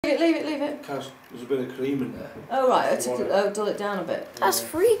Leave it. Because there's a bit of cream in there. Oh right, dull it down a bit. That's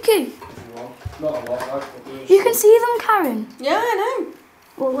freaky. Not a lot, like. You can see them, Karen. Yeah, I know.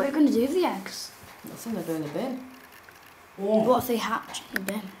 Well, what are you going to do with the eggs? I think they're going in the bin. Oh. What if they hatch in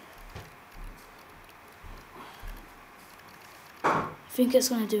the bin? I think it's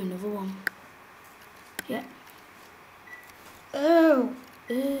going to do another one. Yeah. Oh.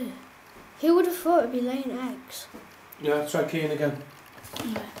 Ew. Who would have thought it'd be laying eggs? Yeah, try keying again.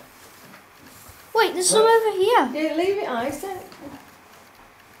 Okay. Wait, there's some over here. Yeah, leave it, Ice.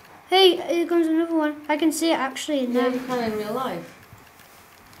 Hey, here comes another one. I can see it actually in Yeah, there. you can in real life.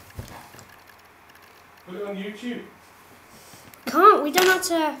 Put it on YouTube. Can't, we don't have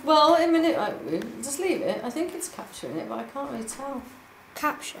to Well, in a minute, just leave it. I think it's capturing it, but I can't really tell.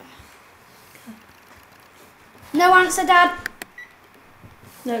 capture. No answer, Dad.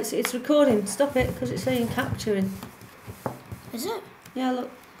 No, it's recording. Stop it, because it's saying capturing. Is it? Yeah,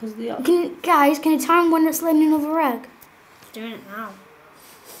 look, because the... Guys, can you tell me when it's laying another egg? It's doing it now.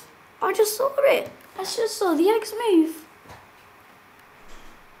 I just saw it. I just saw the eggs move.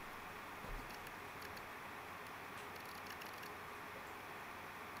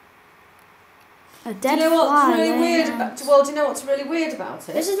 A dead do you know what's fly really laying weird eggs. about? Well, do you know what's really weird about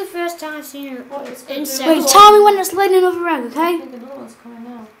it? This is the first time I've seen an What, insect. Wait, tell me when it's laying another egg, I okay? think another one's coming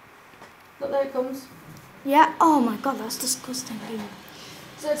now. Look, there it comes. Yeah. Oh my God, that's disgusting.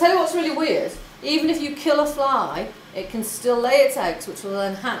 So I tell you what's really weird. Even if you kill a fly, it can still lay its eggs, which will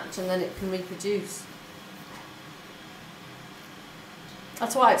then hatch, and then it can reproduce.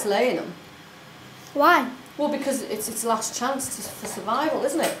 That's why it's laying them. Why? Well, because it's its last chance for survival,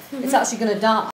 isn't it? It's actually going to die.